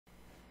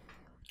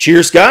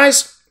Cheers,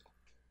 guys.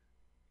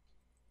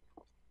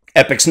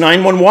 Epix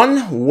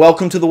 911,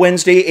 welcome to the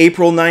Wednesday,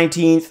 April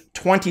 19th,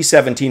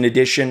 2017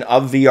 edition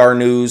of VR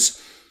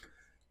News.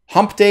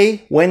 Hump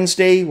Day,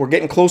 Wednesday. We're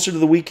getting closer to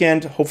the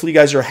weekend. Hopefully you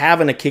guys are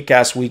having a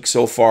kick-ass week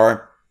so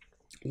far.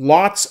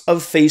 Lots of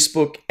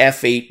Facebook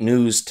F8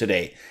 news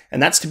today,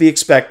 and that's to be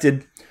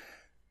expected.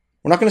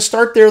 We're not going to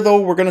start there, though.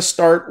 We're going to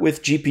start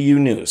with GPU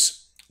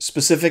news,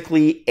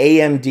 specifically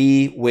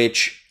AMD,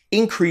 which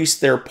increased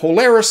their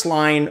Polaris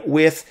line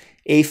with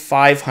a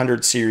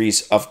 500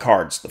 series of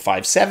cards, the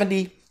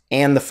 570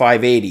 and the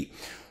 580.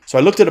 So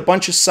I looked at a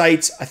bunch of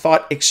sites. I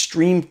thought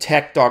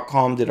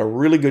extremetech.com did a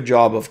really good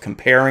job of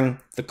comparing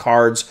the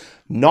cards,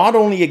 not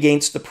only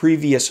against the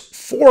previous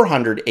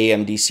 400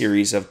 AMD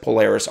series of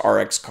Polaris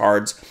RX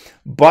cards,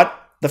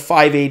 but the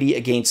 580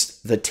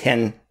 against the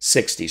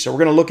 1060. So we're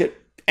going to look at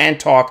and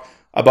talk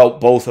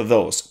about both of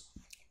those.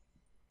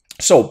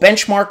 So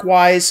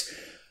benchmark-wise,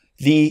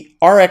 the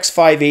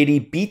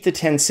RX580 beat the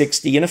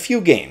 1060 in a few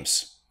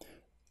games.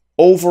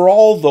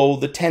 Overall, though,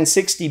 the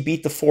 1060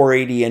 beat the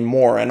 480 and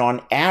more, and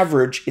on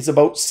average, it's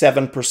about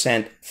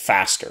 7%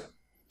 faster.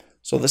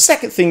 So the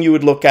second thing you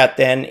would look at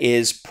then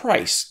is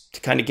price,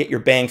 to kind of get your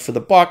bang for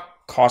the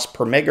buck, cost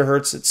per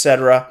megahertz,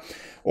 etc.,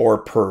 or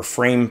per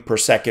frame per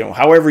second,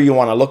 however you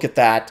want to look at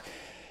that,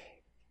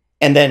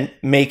 and then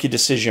make a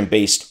decision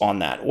based on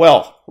that.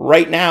 Well,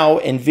 right now,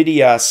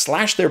 Nvidia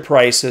slashed their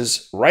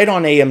prices right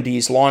on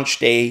AMD's launch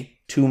day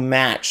to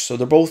match. So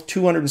they're both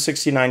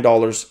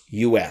 $269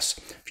 US.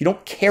 If you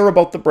don't care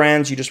about the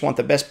brands, you just want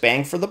the best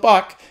bang for the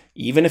buck,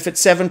 even if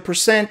it's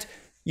 7%,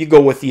 you go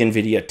with the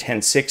Nvidia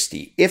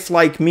 1060. If,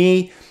 like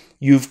me,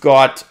 you've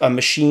got a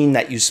machine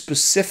that you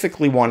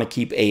specifically want to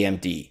keep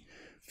AMD.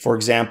 For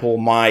example,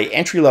 my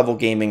entry-level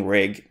gaming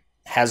rig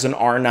has an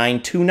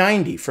R9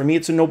 290. For me,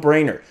 it's a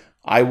no-brainer.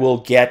 I will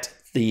get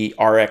the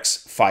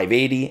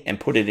RX580 and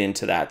put it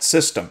into that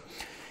system.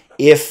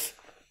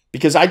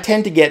 Because I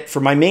tend to get,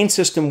 for my main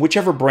system,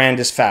 whichever brand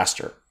is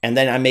faster. And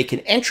then I make an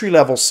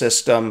entry-level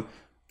system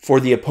for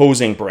the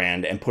opposing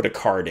brand and put a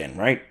card in,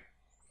 right?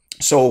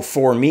 So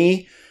for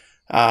me,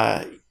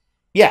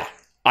 yeah,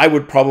 I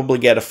would probably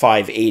get a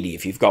 580.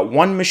 If you've got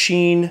one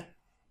machine,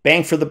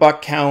 bang for the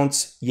buck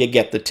counts, you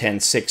get the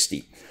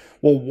 1060.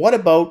 Well, what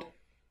about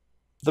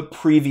the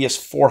previous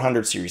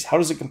 400 series? How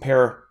does it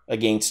compare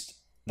against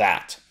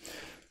that?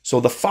 So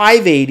the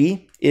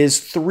 580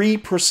 is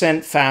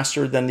 3%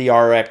 faster than the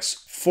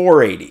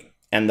RX480,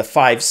 and the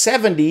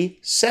 570,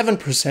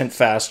 7%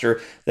 faster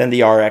than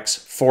the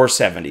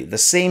RX470. The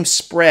same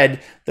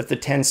spread that the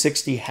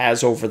 1060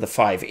 has over the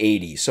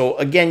 580. So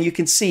again, you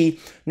can see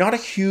not a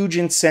huge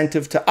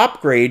incentive to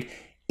upgrade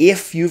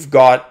if you've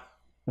got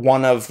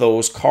one of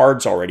those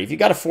cards already. If you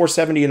got a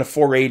 470 and a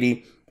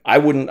 480, I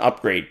wouldn't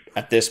upgrade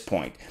at this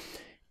point.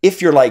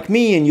 If you're like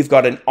me and you've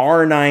got an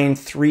R9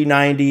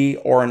 390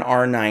 or an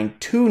R9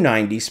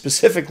 290,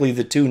 specifically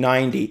the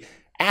 290,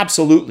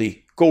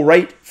 absolutely go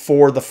right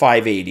for the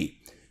 580.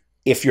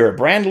 If you're a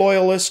brand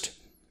loyalist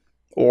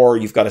or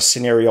you've got a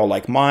scenario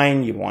like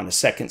mine, you want a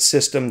second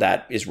system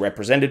that is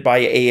represented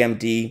by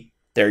AMD,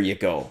 there you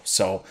go.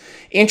 So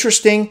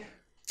interesting.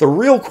 The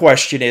real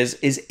question is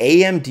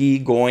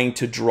AMD going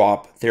to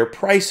drop their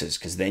prices?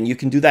 Because then you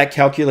can do that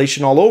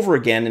calculation all over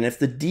again. And if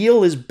the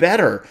deal is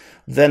better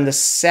than the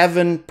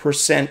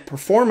 7%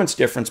 performance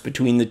difference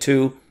between the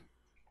two,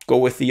 go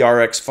with the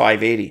RX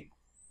 580.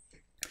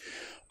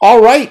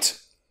 All right,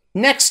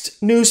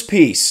 next news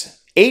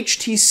piece.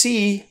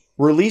 HTC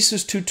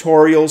releases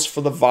tutorials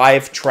for the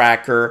Vive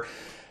Tracker,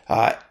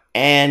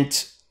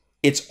 and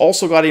it's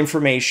also got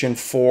information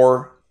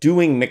for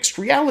doing mixed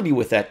reality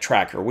with that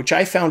tracker, which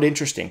I found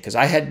interesting because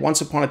I had once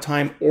upon a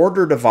time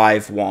ordered a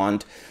Vive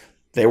wand.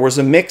 There was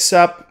a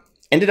mix-up,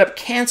 ended up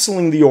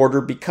canceling the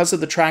order because of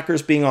the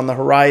trackers being on the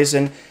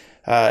horizon,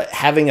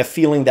 having a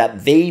feeling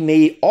that they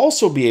may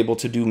also be able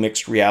to do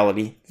mixed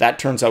reality. That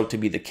turns out to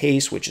be the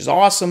case, which is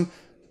awesome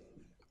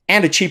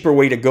and a cheaper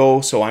way to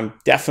go. So I'm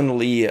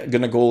definitely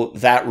going to go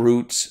that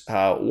route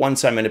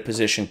once I'm in a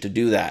position to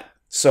do that.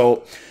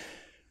 So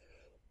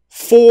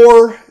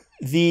for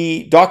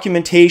the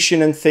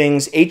documentation and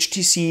things,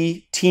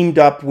 HTC teamed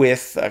up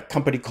with a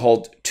company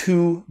called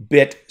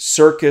 2-Bit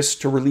Circus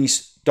to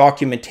release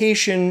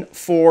documentation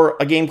for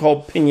a game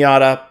called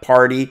Pinata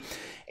Party,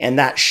 and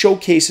that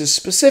showcases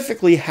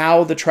specifically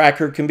how the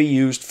tracker can be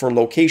used for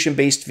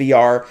location-based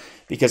VR,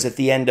 because at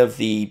the end of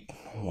the,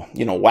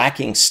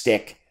 whacking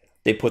stick,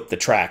 they put the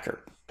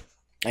tracker.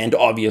 And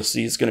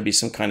obviously it's going to be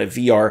some kind of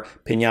VR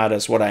pinata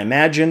is what I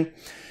imagine.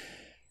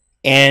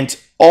 And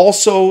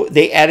also,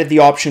 they added the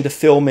option to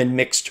film in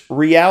mixed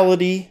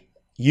reality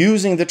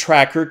using the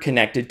tracker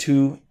connected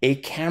to a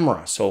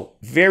camera. So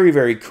very,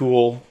 very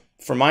cool.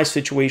 For my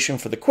situation,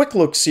 for the Quick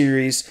Look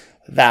series,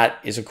 that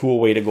is a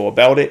cool way to go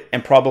about it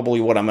and probably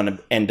what I'm going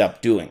to end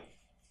up doing.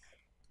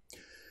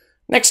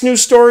 Next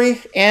news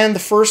story, and the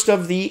first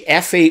of the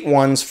F8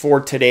 ones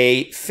for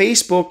today.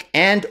 Facebook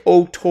and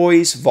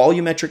Otoy's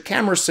volumetric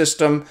camera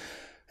system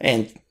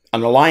and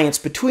an alliance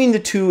between the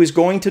two is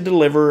going to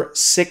deliver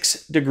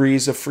 6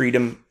 degrees of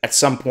freedom at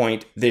some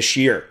point this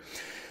year.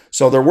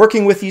 So they're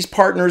working with these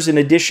partners. In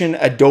addition,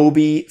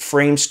 Adobe,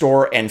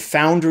 Framestore, and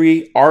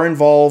Foundry are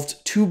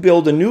involved to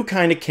build a new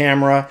kind of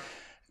camera,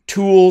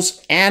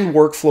 tools, and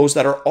workflows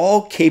that are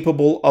all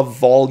capable of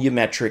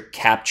volumetric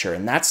capture.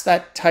 And that's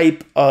that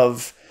type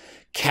of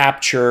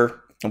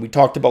capture. And we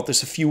talked about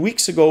this a few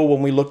weeks ago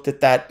when we looked at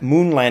that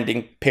moon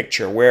landing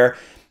picture where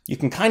you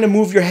can kind of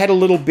move your head a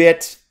little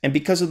bit. And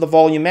because of the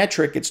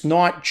volumetric, it's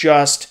not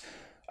just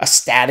a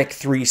static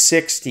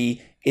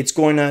 360. It's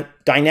going to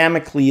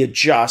dynamically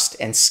adjust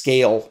and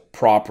scale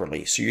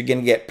properly. So you're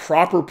going to get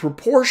proper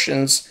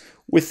proportions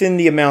within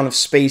the amount of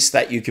space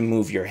that you can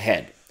move your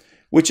head,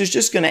 which is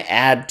just going to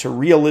add to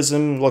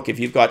realism. Look, if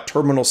you've got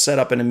terminals set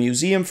up in a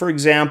museum, for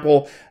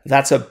example,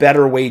 that's a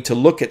better way to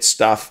look at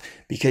stuff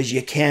because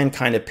you can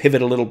kind of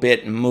pivot a little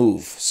bit and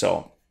move.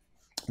 So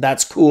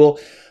that's cool.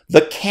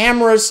 The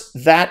cameras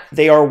that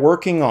they are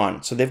working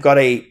on, so they've got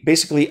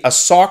basically a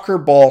soccer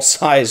ball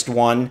sized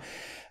one,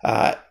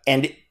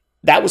 and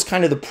that was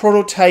kind of the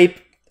prototype,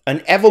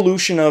 an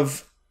evolution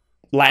of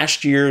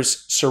last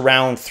year's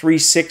Surround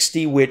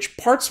 360, which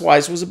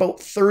parts-wise was about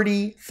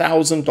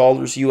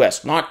 $30,000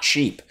 US, not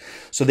cheap.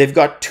 So they've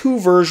got two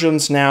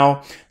versions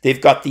now. They've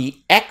got the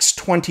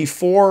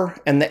X24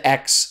 and the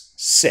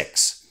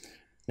X6.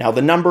 Now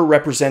the number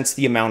represents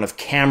the amount of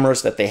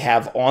cameras that they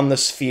have on the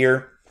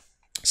Sphere.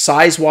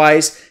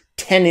 Size-wise,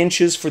 10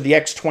 inches for the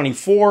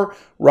X24,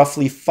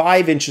 roughly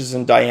 5 inches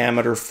in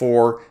diameter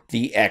for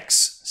the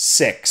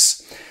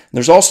X6.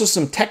 There's also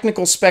some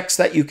technical specs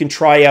that you can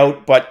try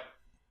out, but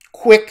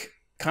quick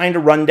kind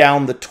of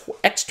rundown. The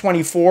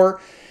X24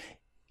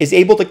 is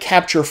able to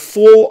capture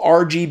full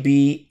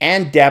RGB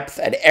and depth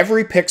at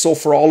every pixel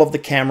for all of the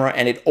camera,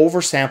 and it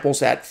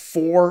oversamples at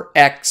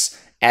 4x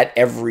at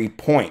every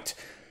point.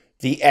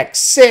 The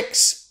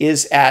X6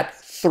 is at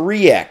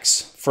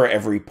 3x for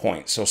every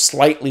point, so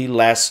slightly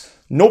less.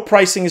 No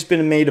pricing has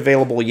been made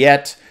available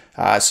yet.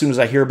 As soon as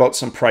I hear about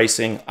some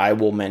pricing, I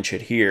will mention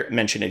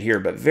it here,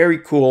 but very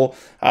cool.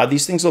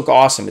 These things look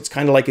awesome. It's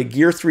kind of like a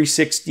Gear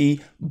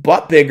 360,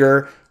 but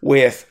bigger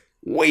with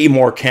way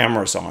more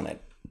cameras on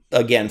it.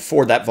 Again,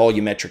 for that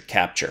volumetric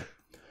capture.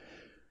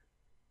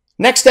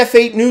 Next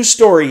F8 news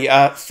story.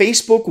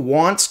 Facebook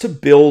wants to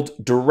build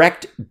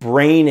direct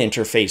brain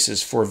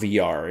interfaces for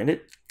VR, and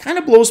it kind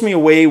of blows me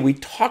away. We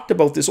talked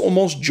about this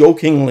almost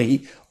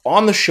jokingly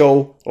on the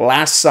show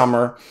last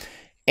summer.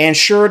 And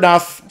sure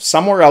enough,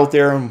 somewhere out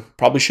there,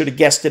 probably should have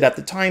guessed it at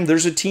the time,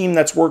 there's a team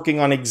that's working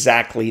on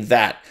exactly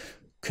that.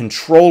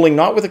 Controlling,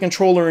 not with a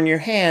controller in your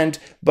hand,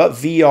 but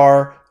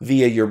VR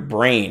via your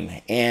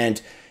brain. And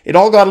it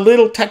all got a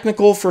little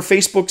technical for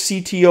Facebook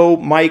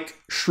CTO Mike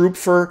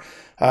Schroepfer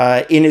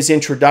in his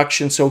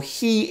introduction. So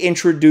he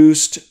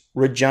introduced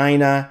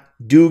Regina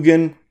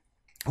Dugan,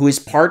 who is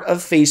part of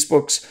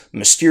Facebook's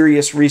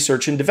mysterious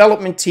research and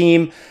development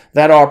team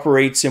that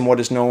operates in what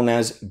is known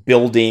as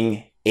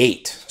Building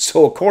 8.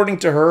 So according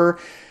to her,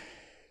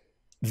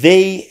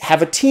 they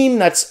have a team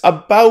that's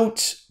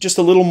about just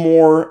a little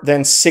more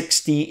than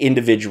 60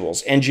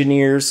 individuals,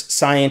 engineers,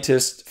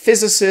 scientists,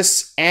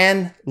 physicists,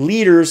 and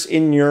leaders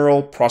in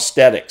neural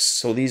prosthetics.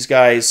 So these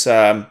guys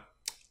are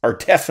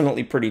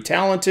definitely pretty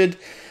talented.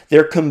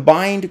 Their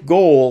combined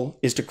goal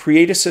is to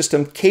create a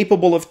system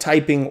capable of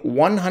typing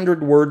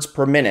 100 words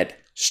per minute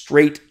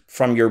straight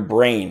from your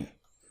brain.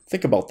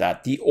 Think about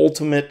that, the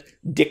ultimate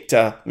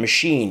dicta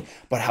machine,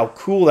 but how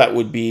cool that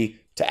would be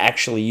to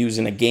actually use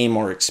in a game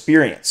or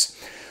experience.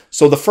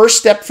 So the first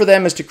step for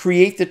them is to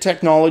create the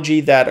technology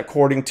that,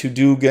 according to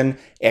Dugan,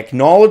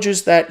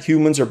 acknowledges that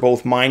humans are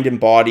both mind and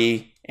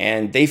body,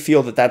 and they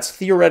feel that that's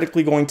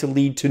theoretically going to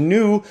lead to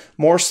new,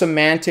 more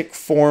semantic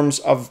forms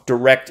of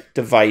direct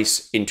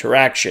device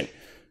interaction.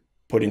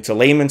 Put into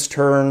layman's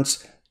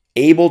terms,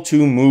 able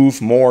to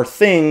move more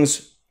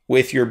things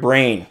with your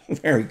brain.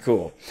 Very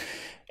cool.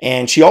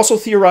 And she also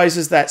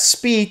theorizes that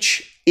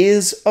speech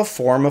is a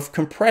form of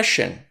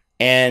compression.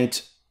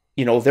 And,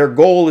 their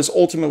goal is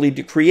ultimately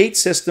to create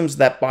systems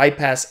that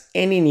bypass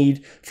any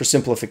need for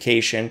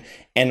simplification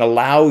and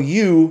allow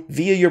you,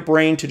 via your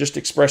brain, to just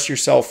express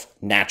yourself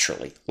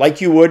naturally,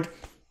 like you would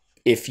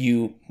if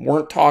you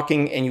weren't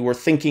talking and you were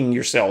thinking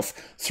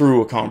yourself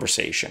through a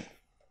conversation.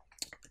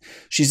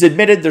 She's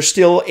admitted they're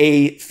still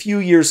a few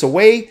years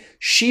away.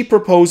 She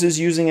proposes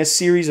using a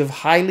series of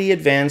highly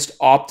advanced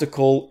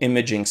optical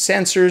imaging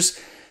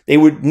sensors. They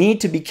would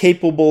need to be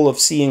capable of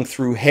seeing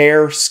through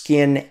hair,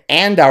 skin,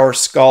 and our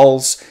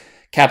skulls,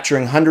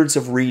 capturing hundreds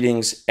of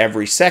readings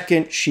every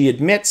second. She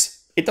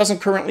admits it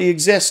doesn't currently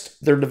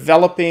exist. They're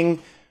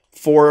developing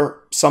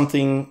for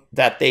something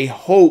that they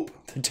hope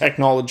the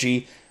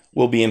technology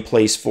will be in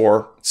place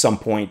for some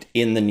point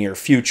in the near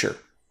future.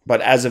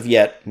 But as of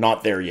yet,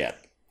 not there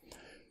yet.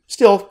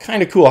 Still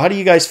kind of cool. How do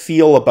you guys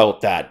feel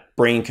about that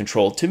brain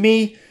control? To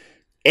me,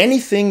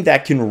 anything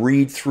that can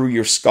read through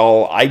your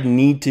skull, I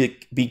need to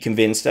be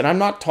convinced. And I'm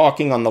not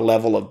talking on the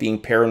level of being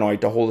paranoid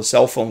to hold a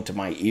cell phone to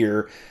my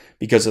ear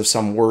because of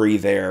some worry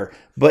there.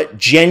 But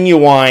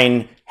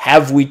genuine,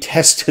 have we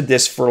tested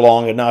this for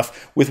long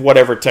enough with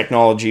whatever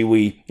technology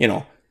we,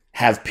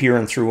 have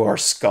peering through our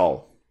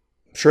skull?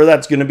 I'm sure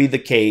that's going to be the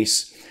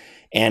case.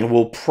 and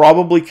will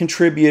probably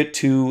contribute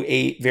to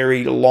a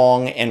very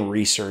long and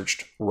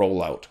researched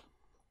rollout.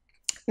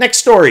 Next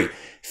story,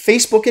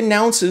 Facebook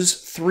announces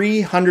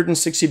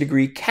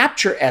 360-degree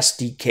capture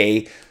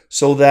SDK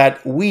so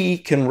that we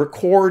can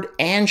record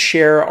and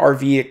share our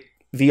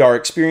VR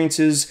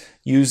experiences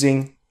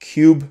using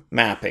cube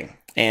mapping.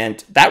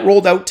 And that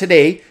rolled out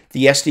today,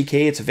 the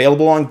SDK. It's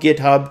available on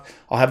GitHub.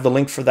 I'll have the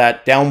link for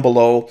that down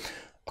below.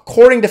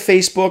 According to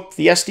Facebook,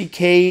 the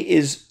SDK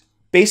is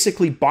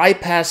basically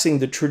bypassing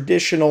the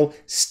traditional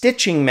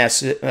stitching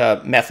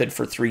method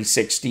for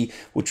 360,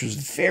 which was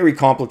very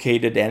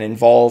complicated and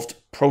involved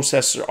on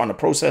a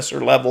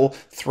processor level,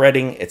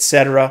 threading,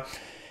 etc.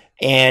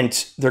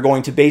 And they're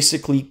going to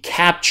basically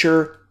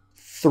capture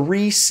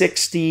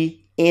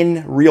 360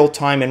 in real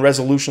time in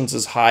resolutions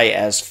as high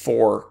as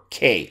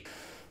 4K.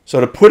 So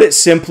to put it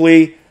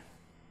simply,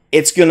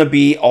 it's going to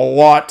be a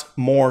lot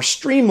more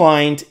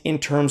streamlined in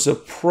terms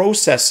of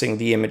processing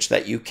the image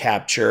that you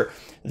capture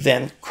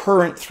than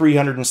current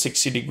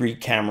 360-degree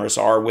cameras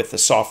are with the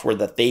software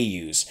that they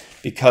use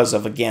because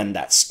of, again,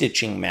 that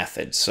stitching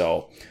method.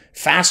 So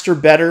faster,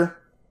 better,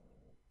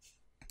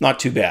 not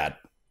too bad.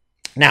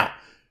 Now,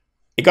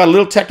 it got a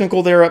little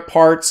technical there at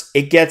parts.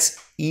 It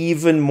gets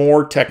even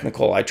more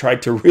technical. I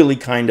tried to really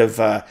kind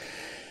of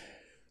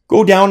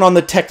go down on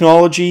the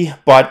technology,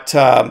 but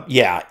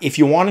yeah, if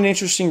you want an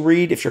interesting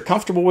read, if you're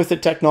comfortable with the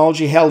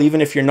technology, hell,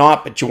 even if you're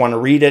not, but you want to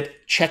read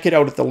it, check it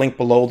out at the link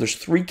below. There's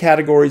 3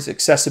 categories: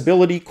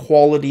 accessibility,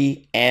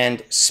 quality,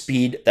 and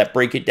speed, that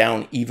break it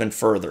down even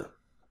further.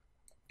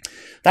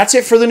 That's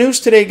it for the news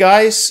today,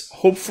 guys.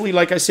 Hopefully,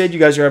 like I said, you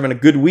guys are having a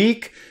good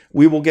week.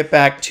 We will get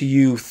back to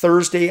you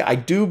Thursday. I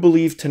do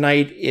believe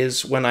tonight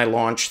is when I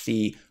launch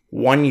the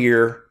 1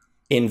 year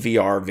in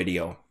VR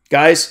video.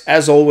 Guys,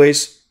 as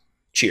always,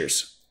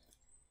 cheers.